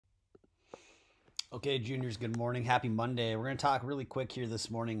Okay, juniors, good morning. Happy Monday. We're going to talk really quick here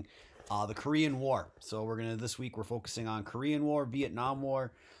this morning, the Korean War. So this week we're focusing on Korean War, Vietnam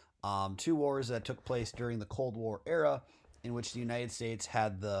War, two wars that took place during the Cold War era, in which the United States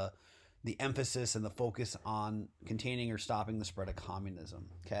had the emphasis and the focus on containing or stopping the spread of communism.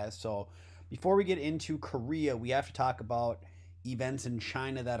 Okay, so before we get into Korea, we have to talk about events in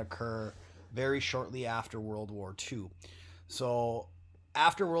China that occur very shortly after World War II. So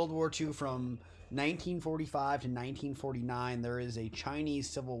after World War II, from 1945 to 1949, there is a Chinese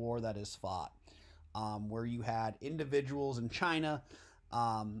Civil War that is fought, where you had individuals in China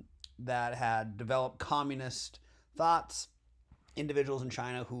that had developed communist thoughts, individuals in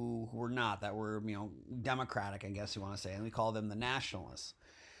China who were not, that were, democratic, I guess you want to say, and we call them the nationalists.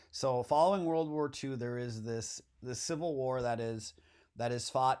 So following World War II, there is this civil war that is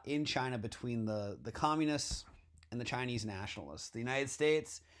fought in China between the communists and the Chinese nationalists. The United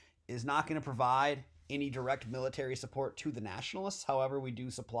States is not going to provide any direct military support to the nationalists. However, we do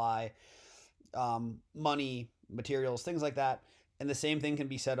supply money, materials, things like that. And the same thing can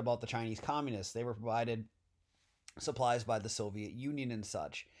be said about the Chinese communists. They were provided supplies by the Soviet Union and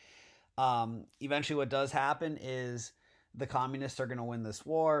such. Eventually, what does happen is the communists are going to win this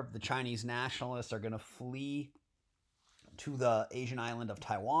war. The Chinese nationalists are going to flee to the Asian island of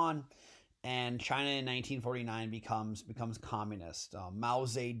Taiwan, and China in 1949 becomes communist. Mao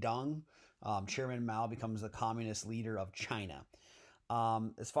Zedong, Chairman Mao, becomes the communist leader of China.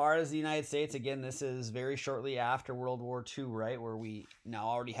 As far as the United States, again, this is very shortly after World War II, right, where we now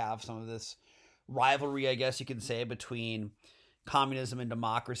already have some of this rivalry, I guess you could say, between communism and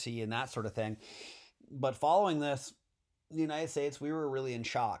democracy and that sort of thing. But following this, the United States, we were really in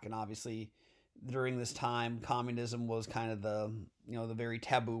shock, and obviously during this time, communism was kind of the very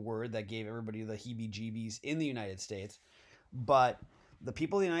taboo word that gave everybody the heebie-jeebies in the United States. But the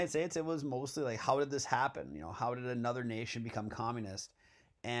people of the United States, it was mostly like, how did this happen? How did another nation become communist?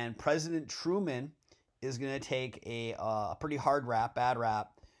 And President Truman is going to take a pretty hard rap, bad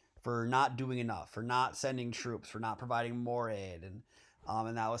rap, for not doing enough, for not sending troops, for not providing more aid.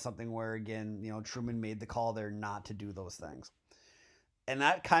 And that was something where, again, Truman made the call there not to do those things. And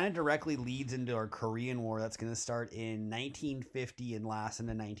that kind of directly leads into our Korean War that's going to start in 1950 and last into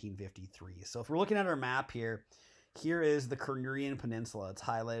 1953. So if we're looking at our map here, here is the Korean Peninsula. It's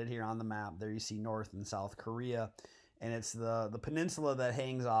highlighted here on the map. There you see North and South Korea. And it's the peninsula that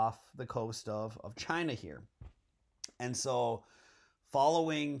hangs off the coast of China here. And so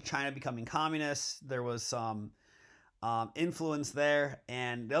following China becoming communist, there was some influence there.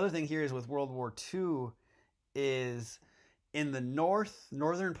 And the other thing here is with World War II is in the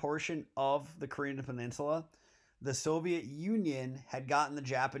northern portion of the Korean Peninsula, the Soviet Union had gotten the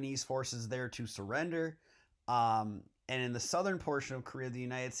Japanese forces there to surrender. And in the southern portion of Korea, the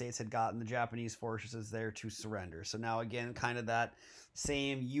United States had gotten the Japanese forces there to surrender. So now, again, kind of that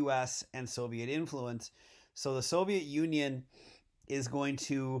same U.S. and Soviet influence. So the Soviet Union is going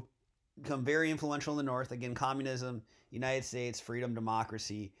to become very influential in the north. Again, communism, United States, freedom,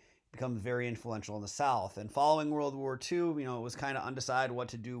 democracy, becomes very influential in the South. And following World War II, it was kind of undecided what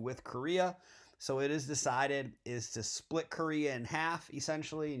to do with Korea. So it is decided is to split Korea in half,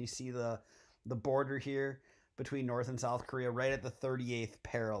 essentially. And you see the border here between North and South Korea right at the 38th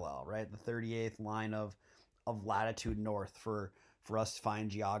parallel, right? The 38th line of latitude north for us to find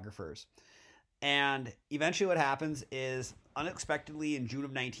geographers. And eventually what happens is, unexpectedly, in June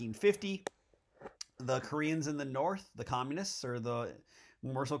of 1950, the Koreans in the north, the communists, or the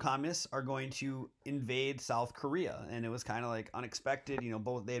more so communists, are going to invade South Korea. And it was kind of like unexpected.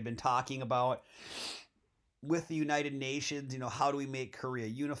 Both they had been talking about with the United Nations, how do we make Korea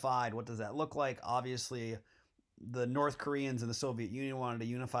unified? What does that look like? Obviously, the North Koreans and the Soviet Union wanted a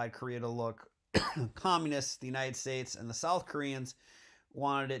unified Korea to look communist. The United States and the South Koreans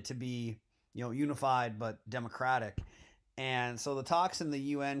wanted it to be, unified but democratic. And so the talks in the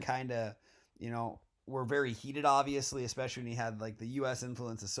UN kind of, were very heated, obviously, especially when you had like the U.S.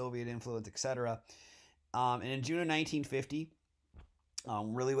 influence, the Soviet influence, etc. And in June of 1950,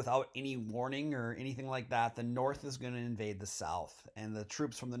 really without any warning or anything like that, the North is going to invade the South. And the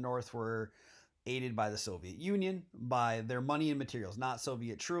troops from the North were aided by the Soviet Union, by their money and materials, not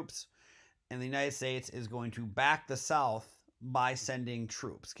Soviet troops. And the United States is going to back the South by sending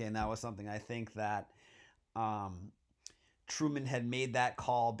troops. Okay, and that was something I think that Truman had made that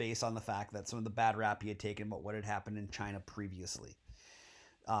call based on the fact that some of the bad rap he had taken about what had happened in China previously.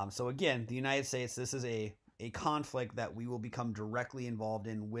 So again, the United States, this is a conflict that we will become directly involved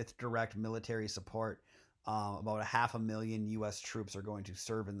in with direct military support. About 500,000 U.S. troops are going to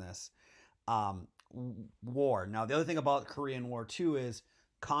serve in this war. Now, the other thing about Korean War too is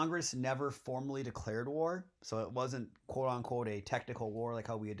Congress never formally declared war, so it wasn't quote unquote a technical war like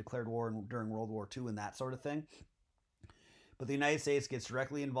how we had declared war during World War II and that sort of thing. But the United States gets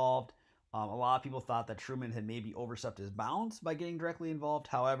directly involved. A lot of people thought that Truman had maybe overstepped his bounds by getting directly involved.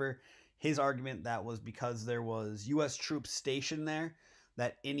 However, his argument that was because there was U.S. troops stationed there,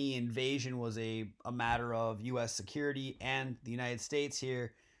 that any invasion was a matter of U.S. security, and the United States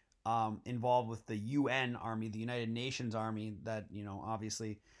here involved with the UN Army, the United Nations Army, that,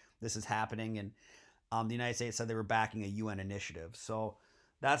 obviously this is happening, and the United States said they were backing a UN initiative. So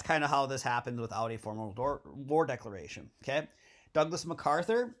that's kind of how this happened without a formal war declaration. Okay. Douglas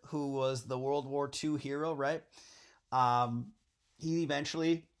MacArthur, who was the World War II hero, right? He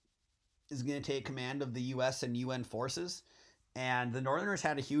eventually is going to take command of the U.S. and UN forces. And the Northerners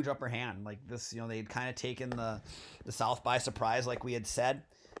had a huge upper hand. Like this, they'd kind of taken the South by surprise, like we had said.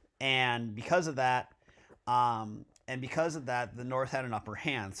 And because of that, the North had an upper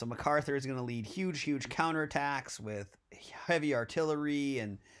hand. So MacArthur is going to lead huge counterattacks with heavy artillery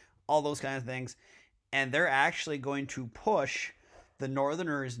and all those kind of things. And they're actually going to push the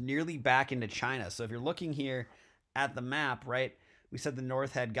Northerners nearly back into China. So if you're looking here at the map, right, we said the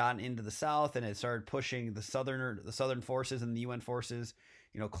North had gotten into the South and it started pushing the Southern forces and the UN forces,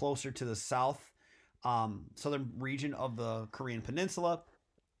 closer to the southern region of the Korean Peninsula.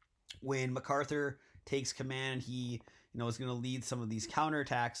 When MacArthur takes command, he, is going to lead some of these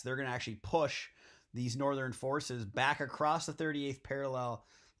counterattacks. They're going to actually push these Northern forces back across the 38th parallel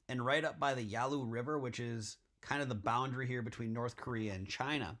and right up by the Yalu River, which is kind of the boundary here between North Korea and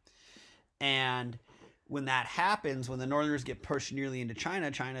China. And when that happens, when the Northerners get pushed nearly into China,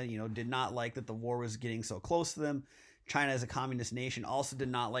 did not like that the war was getting so close to them. China, as a communist nation, also did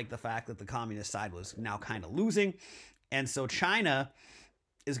not like the fact that the communist side was now kind of losing. And so China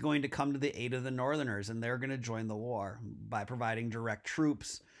is going to come to the aid of the Northerners, and they're going to join the war by providing direct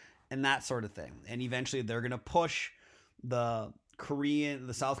troops and that sort of thing. And eventually they're going to push the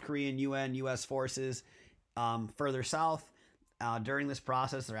South Korean US forces further south. During this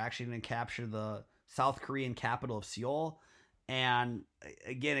process, they're actually going to capture the South Korean capital of Seoul. And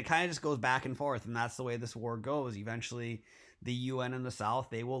again, it kind of just goes back and forth, and that's the way this war goes. Eventually, the UN in the South,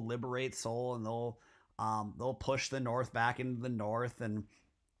 they will liberate Seoul, and they'll push the North back into the North and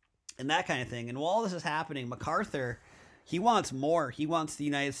that kind of thing. And while this is happening, MacArthur, he wants more. He wants the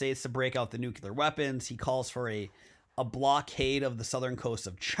United States to break out the nuclear weapons. He calls for a blockade of the southern coast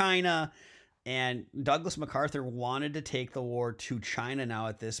of China. And Douglas MacArthur wanted to take the war to China now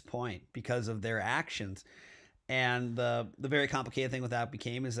at this point because of their actions. And the very complicated thing with that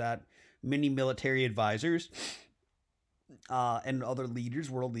is that many military advisors and other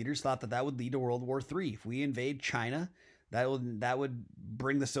leaders, world leaders, thought that would lead to World War III. If we invade China, that would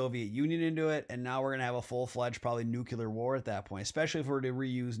bring the Soviet Union into it, and now we're going to have a full-fledged, probably nuclear war at that point, especially if we're to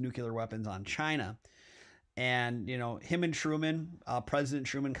reuse nuclear weapons on China. And, him and Truman, President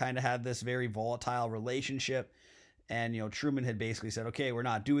Truman kind of had this very volatile relationship. And, Truman had basically said, okay, we're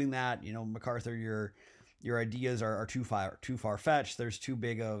not doing that. MacArthur, your ideas are too far-fetched. There's too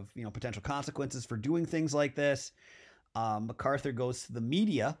big of, potential consequences for doing things like this. MacArthur goes to the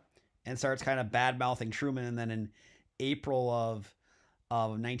media and starts kind of bad-mouthing Truman. And then in April of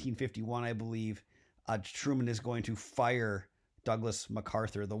 1951, I believe, Truman is going to fire Douglas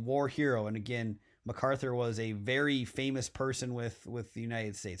MacArthur, the war hero. And again, MacArthur was a very famous person with the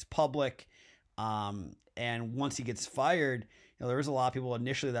United States public. And once he gets fired, there was a lot of people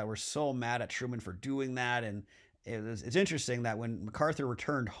initially that were so mad at Truman for doing that. And it's interesting that when MacArthur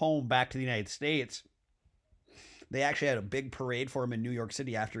returned home back to the United States, they actually had a big parade for him in New York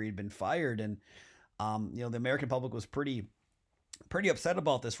City after he'd been fired. And, the American public was pretty upset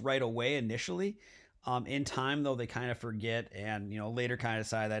about this right away initially. In time, though, they kind of forget and, later kind of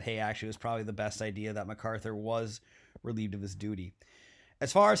decide that, hey, actually, it was probably the best idea that MacArthur was relieved of his duty.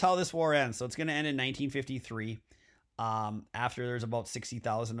 As far as how this war ends, so it's going to end in 1953 after there's about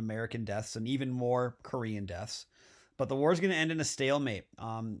 60,000 American deaths and even more Korean deaths. But the war is going to end in a stalemate.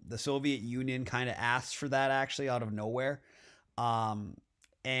 The Soviet Union kind of asked for that, actually, out of nowhere.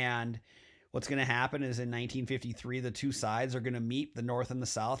 And what's going to happen is in 1953, the two sides are going to meet, the North and the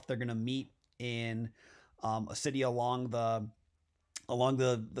South. They're going to meet in a city along the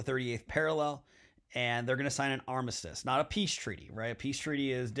 38th parallel, and they're going to sign an armistice, not a peace treaty, right? A peace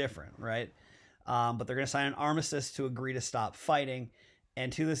treaty is different, right? But they're going to sign an armistice to agree to stop fighting.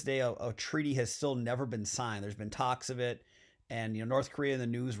 And to this day, a treaty has still never been signed. There's been talks of it. And, North Korea in the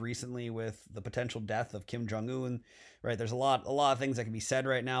news recently with the potential death of Kim Jong-un, right? There's a lot of things that can be said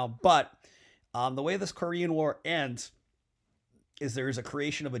right now. But the way this Korean War ends is there is a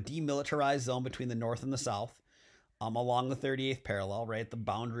creation of a demilitarized zone between the North and the South. along the 38th parallel, right? The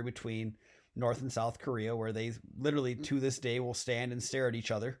boundary between North and South Korea, where they literally to this day will stand and stare at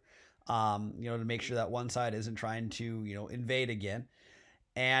each other, to make sure that one side isn't trying to, invade again.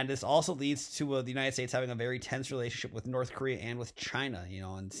 And this also leads to the United States having a very tense relationship with North Korea and with China,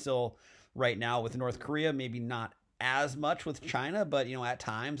 and still right now with North Korea, maybe not as much with China, but, at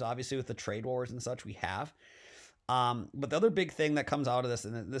times, obviously with the trade wars and such, we have. But the other big thing that comes out of this,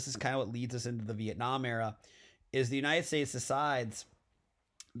 and this is kind of what leads us into the Vietnam era, is the United States decides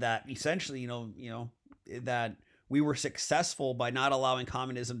that essentially, that we were successful by not allowing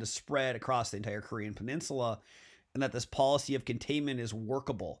communism to spread across the entire Korean peninsula, and that this policy of containment is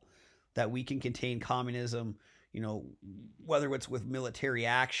workable, that we can contain communism, whether it's with military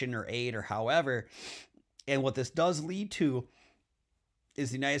action or aid or however. And what this does lead to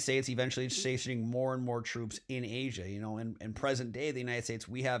is the United States eventually stationing more and more troops in Asia. In present day, the United States,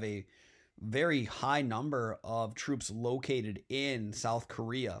 we have a very high number of troops located in South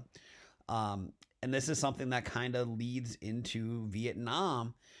Korea. And this is something that kind of leads into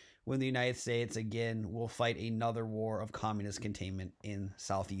Vietnam, when the United States, again, will fight another war of communist containment in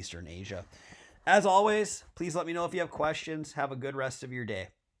Southeastern Asia. As always, please let me know if you have questions. Have a good rest of your day.